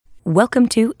Welcome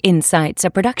to Insights,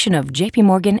 a production of JP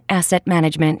Morgan Asset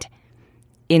Management.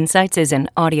 Insights is an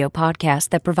audio podcast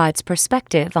that provides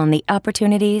perspective on the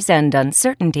opportunities and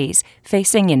uncertainties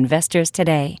facing investors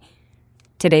today.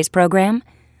 Today's program,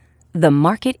 the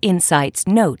Market Insights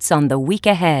Notes on the Week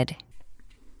Ahead.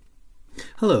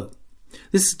 Hello,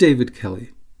 this is David Kelly.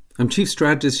 I'm Chief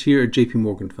Strategist here at JP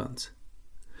Morgan Funds.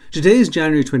 Today is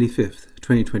January 25th,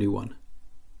 2021.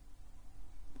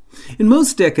 In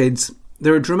most decades,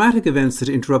 there are dramatic events that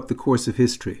interrupt the course of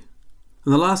history,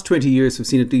 and the last 20 years have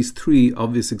seen at least three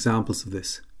obvious examples of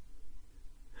this.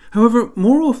 However,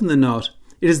 more often than not,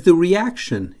 it is the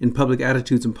reaction in public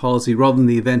attitudes and policy rather than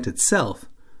the event itself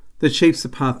that shapes the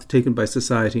path taken by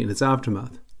society in its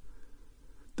aftermath.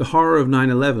 The horror of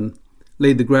 9/11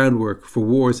 laid the groundwork for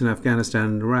wars in Afghanistan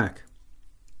and Iraq.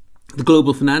 The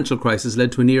global financial crisis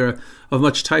led to an era of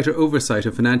much tighter oversight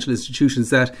of financial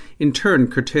institutions that, in turn,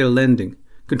 curtailed lending,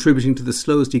 contributing to the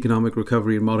slowest economic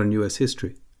recovery in modern US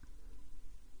history.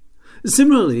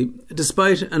 Similarly,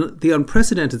 despite the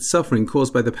unprecedented suffering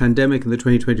caused by the pandemic and the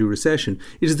 2020 recession,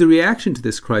 it is the reaction to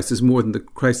this crisis more than the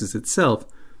crisis itself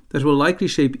that will likely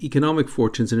shape economic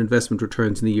fortunes and investment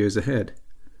returns in the years ahead.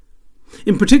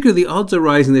 In particular, the odds are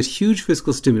rising that huge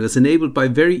fiscal stimulus enabled by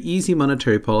very easy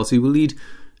monetary policy will lead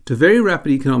to very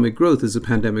rapid economic growth as the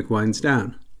pandemic winds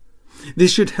down.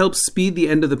 This should help speed the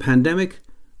end of the pandemic,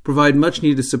 provide much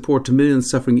needed support to millions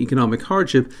suffering economic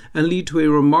hardship, and lead to a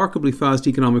remarkably fast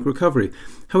economic recovery.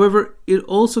 However, it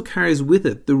also carries with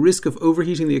it the risk of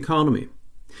overheating the economy,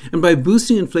 and by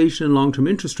boosting inflation and long-term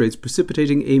interest rates,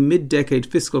 precipitating a mid-decade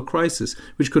fiscal crisis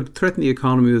which could threaten the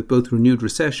economy with both renewed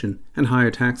recession and higher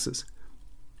taxes.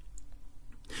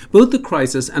 Both the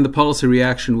crisis and the policy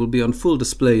reaction will be on full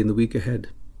display in the week ahead.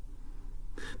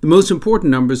 The most important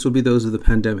numbers will be those of the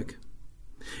pandemic.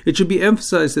 It should be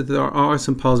emphasized that there are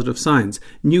some positive signs.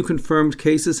 New confirmed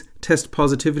cases, test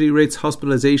positivity rates,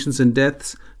 hospitalizations and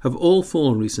deaths have all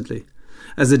fallen recently,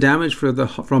 as the damage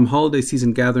from holiday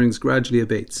season gatherings gradually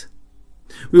abates.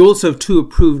 We also have 2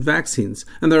 approved vaccines,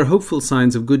 and there are hopeful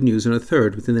signs of good news on a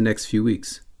third within the next few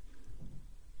weeks.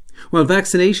 While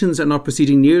vaccinations are not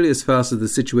proceeding nearly as fast as the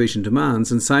situation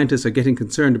demands, and scientists are getting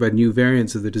concerned about new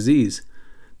variants of the disease,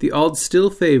 the odds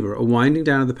still favour a winding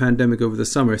down of the pandemic over the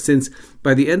summer, since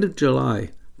by the end of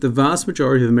July, the vast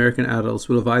majority of American adults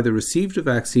will have either received a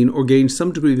vaccine or gained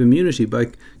some degree of immunity by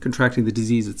contracting the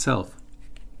disease itself.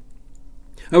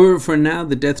 However, for now,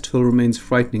 the death toll remains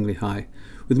frighteningly high,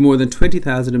 with more than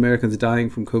 20,000 Americans dying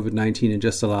from COVID-19 in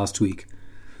just the last week.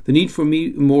 The need for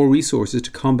more resources to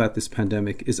combat this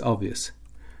pandemic is obvious.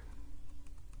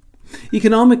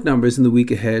 Economic numbers in the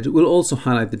week ahead will also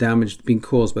highlight the damage being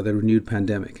caused by the renewed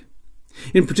pandemic.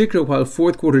 In particular, while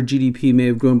fourth quarter GDP may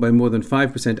have grown by more than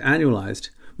 5%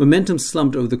 annualized, momentum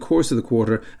slumped over the course of the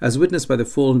quarter as witnessed by the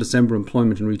fall in December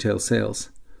employment and retail sales.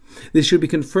 This should be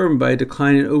confirmed by a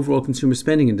decline in overall consumer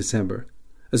spending in December,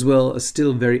 as well as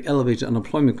still very elevated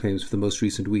unemployment claims for the most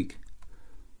recent week.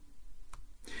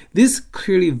 This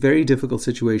clearly very difficult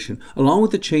situation, along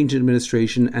with the change in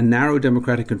administration and narrow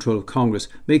democratic control of Congress,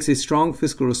 makes a strong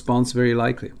fiscal response very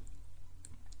likely.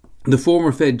 The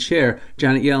former Fed chair,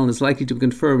 Janet Yellen, is likely to be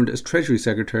confirmed as Treasury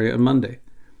Secretary on Monday.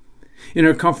 In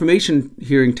her confirmation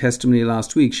hearing testimony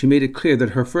last week, she made it clear that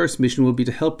her first mission will be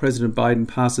to help President Biden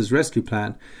pass his rescue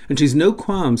plan, and she has no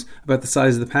qualms about the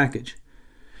size of the package.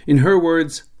 In her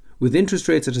words, "With interest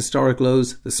rates at historic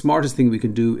lows, the smartest thing we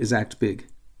can do is act big."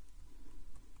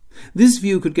 This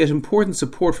view could get important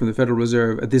support from the Federal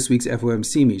Reserve at this week's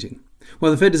FOMC meeting.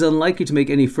 While the Fed is unlikely to make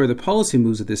any further policy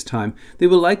moves at this time, they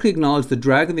will likely acknowledge the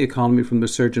drag on the economy from the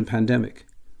resurgent pandemic.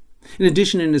 In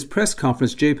addition, in his press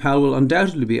conference, Jay Powell will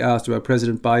undoubtedly be asked about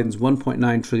President Biden's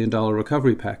 $1.9 trillion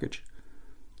recovery package.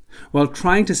 While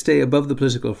trying to stay above the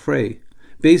political fray,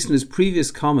 based on his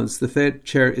previous comments, the Fed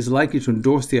chair is likely to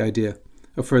endorse the idea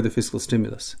of further fiscal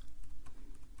stimulus.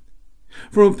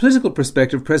 From a political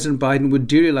perspective, President Biden would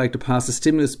dearly like to pass a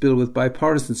stimulus bill with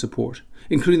bipartisan support,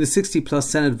 including the 60-plus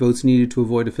Senate votes needed to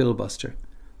avoid a filibuster.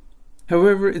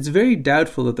 However, it's very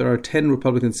doubtful that there are 10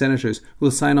 Republican senators who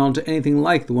will sign on to anything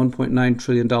like the $1.9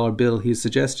 trillion bill he has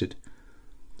suggested.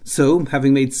 So,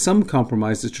 having made some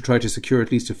compromises to try to secure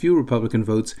at least a few Republican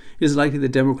votes, it is likely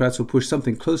that Democrats will push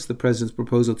something close to the President's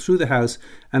proposal through the House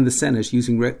and the Senate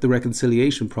using the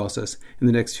reconciliation process in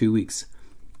the next few weeks.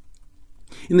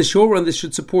 In the short run, this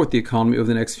should support the economy over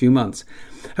the next few months.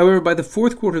 However, by the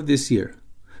fourth quarter of this year,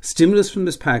 stimulus from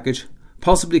this package,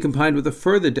 possibly combined with a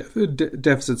further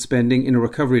deficit spending in a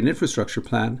recovery and infrastructure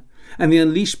plan, and the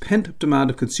unleashed pent-up demand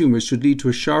of consumers should lead to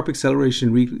a sharp acceleration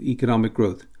in real economic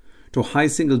growth, to a high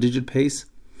single-digit pace,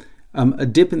 a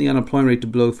dip in the unemployment rate to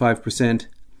below 5%,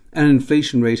 and an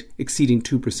inflation rate exceeding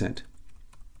 2%.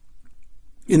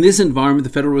 In this environment, the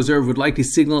Federal Reserve would likely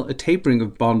signal a tapering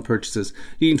of bond purchases,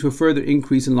 leading to a further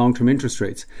increase in long-term interest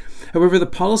rates. However, the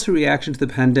policy reaction to the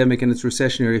pandemic and its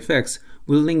recessionary effects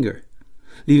will linger,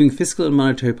 leaving fiscal and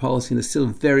monetary policy in a still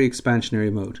very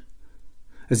expansionary mode.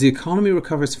 As the economy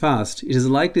recovers fast, it is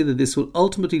likely that this will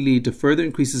ultimately lead to further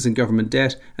increases in government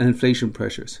debt and inflation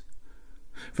pressures.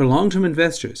 For long-term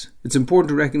investors, it's important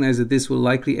to recognise that this will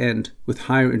likely end with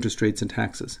higher interest rates and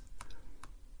taxes.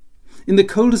 In the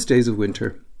coldest days of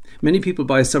winter, many people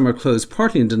buy summer clothes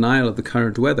partly in denial of the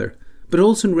current weather, but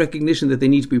also in recognition that they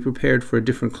need to be prepared for a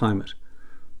different climate.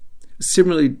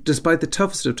 Similarly, despite the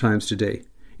toughest of times today,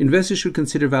 investors should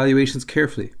consider valuations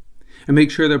carefully and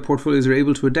make sure their portfolios are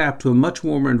able to adapt to a much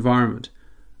warmer environment,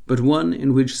 but one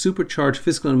in which supercharged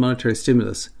fiscal and monetary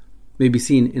stimulus may be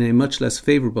seen in a much less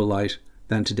favourable light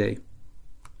than today.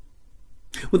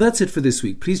 Well, that's it for this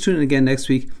week. Please tune in again next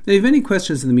week. Now, if you have any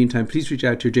questions in the meantime, please reach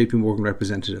out to your JP Morgan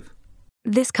representative.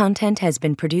 This content has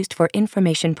been produced for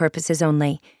information purposes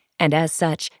only, and as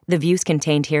such, the views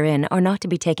contained herein are not to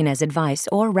be taken as advice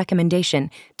or recommendation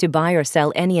to buy or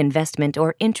sell any investment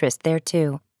or interest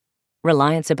thereto.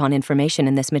 Reliance upon information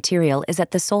in this material is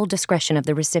at the sole discretion of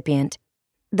the recipient.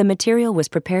 The material was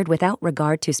prepared without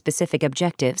regard to specific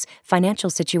objectives, financial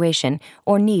situation,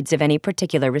 or needs of any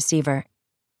particular receiver.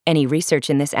 Any research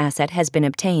in this asset has been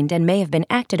obtained and may have been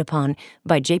acted upon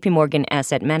by JP Morgan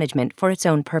Asset Management for its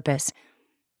own purpose.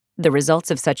 The results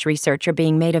of such research are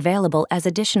being made available as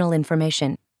additional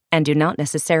information and do not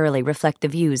necessarily reflect the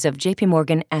views of JP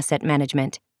Morgan Asset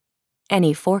Management.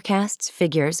 Any forecasts,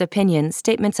 figures, opinions,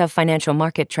 statements of financial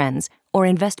market trends, or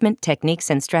investment techniques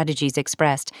and strategies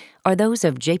expressed are those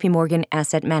of JP Morgan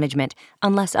Asset Management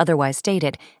unless otherwise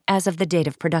stated as of the date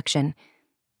of production.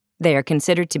 They are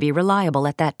considered to be reliable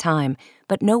at that time,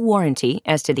 but no warranty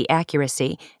as to the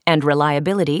accuracy and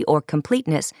reliability or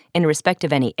completeness in respect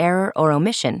of any error or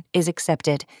omission is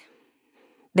accepted.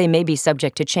 They may be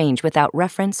subject to change without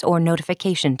reference or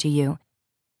notification to you.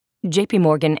 JP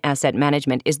Morgan Asset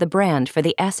Management is the brand for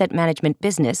the asset management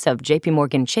business of JP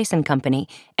Morgan Chase & Company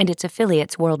and its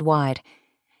affiliates worldwide.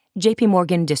 JP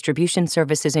Morgan Distribution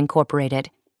Services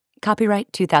Incorporated.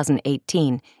 Copyright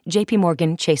 2018, JP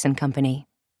Morgan Chase & Company.